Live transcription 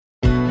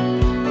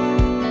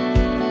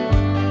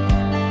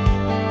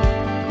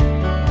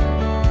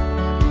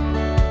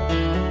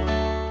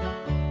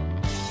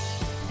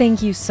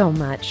Thank you so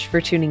much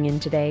for tuning in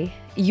today.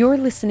 You're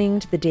listening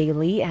to The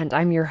Daily, and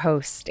I'm your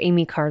host,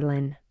 Amy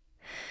Carlin.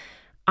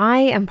 I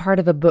am part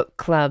of a book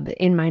club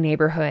in my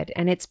neighborhood,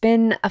 and it's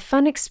been a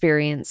fun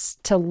experience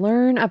to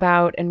learn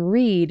about and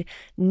read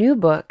new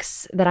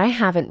books that I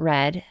haven't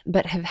read,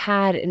 but have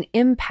had an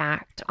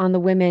impact on the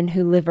women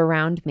who live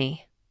around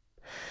me.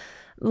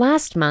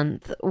 Last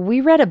month,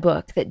 we read a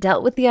book that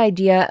dealt with the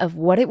idea of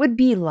what it would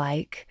be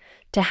like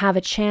to have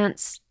a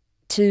chance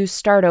to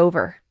start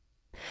over.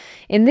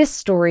 In this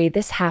story,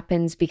 this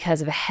happens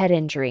because of a head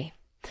injury.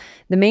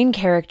 The main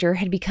character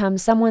had become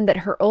someone that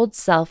her old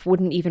self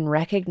wouldn't even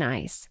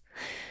recognize.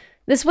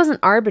 This wasn't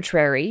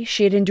arbitrary.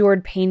 She had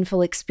endured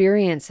painful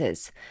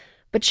experiences,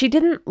 but she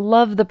didn't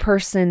love the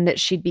person that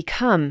she'd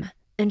become,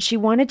 and she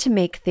wanted to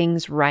make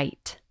things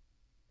right.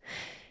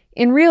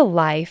 In real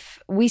life,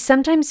 we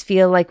sometimes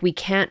feel like we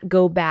can't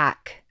go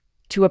back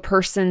to a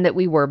person that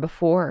we were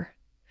before.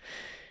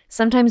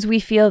 Sometimes we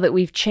feel that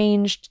we've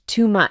changed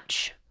too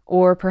much,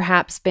 or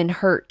perhaps been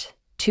hurt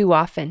too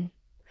often.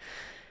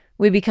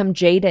 We become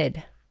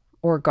jaded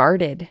or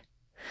guarded.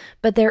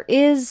 But there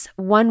is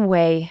one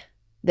way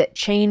that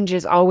change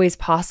is always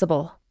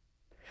possible.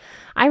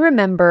 I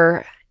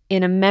remember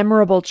in a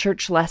memorable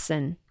church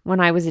lesson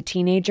when I was a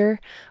teenager,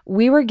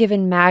 we were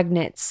given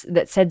magnets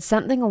that said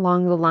something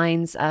along the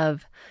lines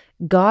of,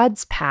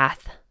 God's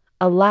path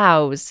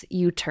allows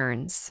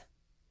U-turns.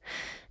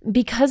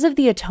 Because of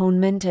the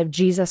atonement of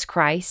Jesus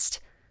Christ,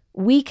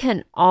 we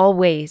can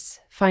always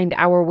find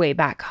our way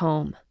back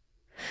home.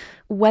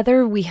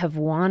 Whether we have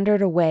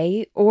wandered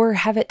away or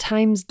have at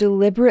times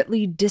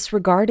deliberately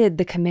disregarded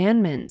the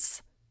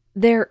commandments,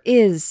 there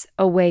is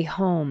a way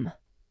home.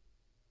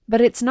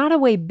 But it's not a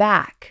way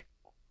back.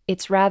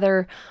 It's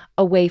rather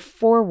a way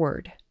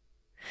forward.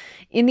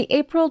 In the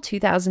April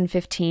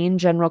 2015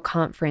 General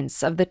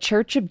Conference of the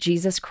Church of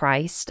Jesus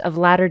Christ of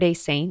Latter-day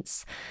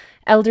Saints,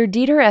 Elder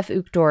Dieter F.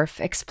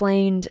 Uchtdorf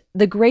explained,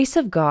 the grace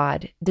of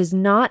God does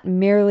not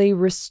merely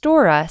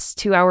restore us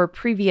to our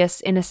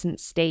previous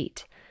innocent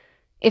state.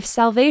 If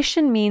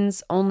salvation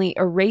means only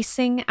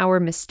erasing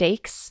our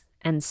mistakes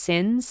and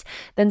sins,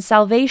 then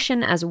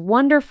salvation, as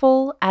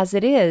wonderful as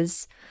it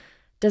is,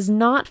 does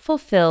not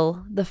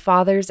fulfill the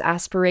Father's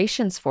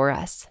aspirations for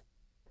us.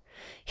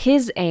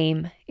 His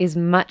aim is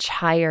much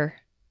higher.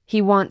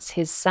 He wants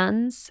his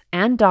sons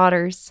and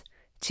daughters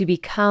to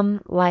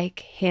become like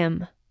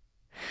him.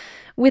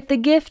 With the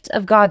gift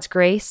of God's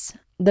grace,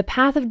 the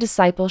path of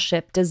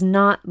discipleship does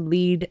not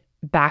lead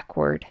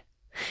backward.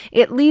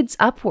 It leads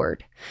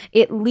upward.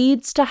 It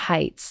leads to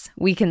heights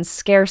we can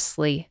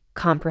scarcely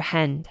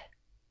comprehend.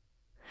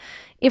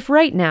 If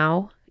right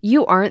now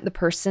you aren't the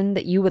person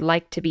that you would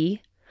like to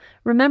be,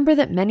 remember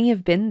that many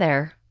have been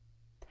there.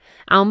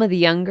 Alma the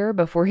Younger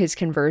before his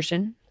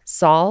conversion,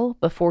 Saul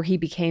before he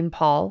became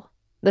Paul,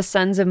 the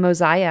sons of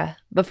Mosiah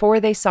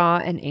before they saw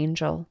an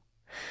angel.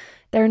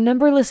 There are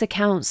numberless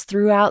accounts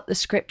throughout the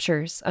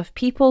scriptures of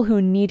people who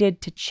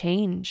needed to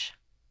change.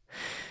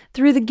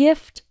 Through the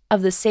gift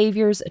of the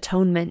Savior's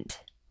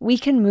atonement, we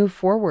can move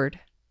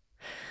forward.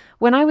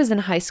 When I was in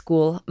high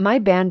school, my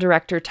band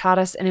director taught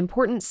us an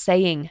important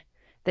saying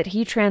that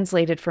he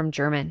translated from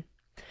German.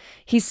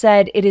 He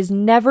said, "It is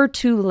never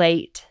too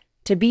late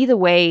to be the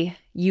way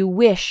you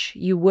wish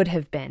you would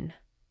have been."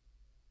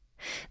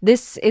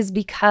 This is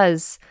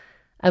because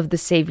of the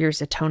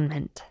Savior's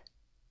atonement.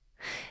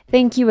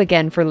 Thank you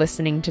again for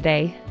listening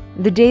today.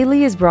 The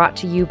Daily is brought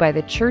to you by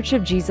the Church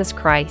of Jesus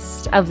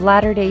Christ of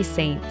Latter-day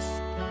Saints.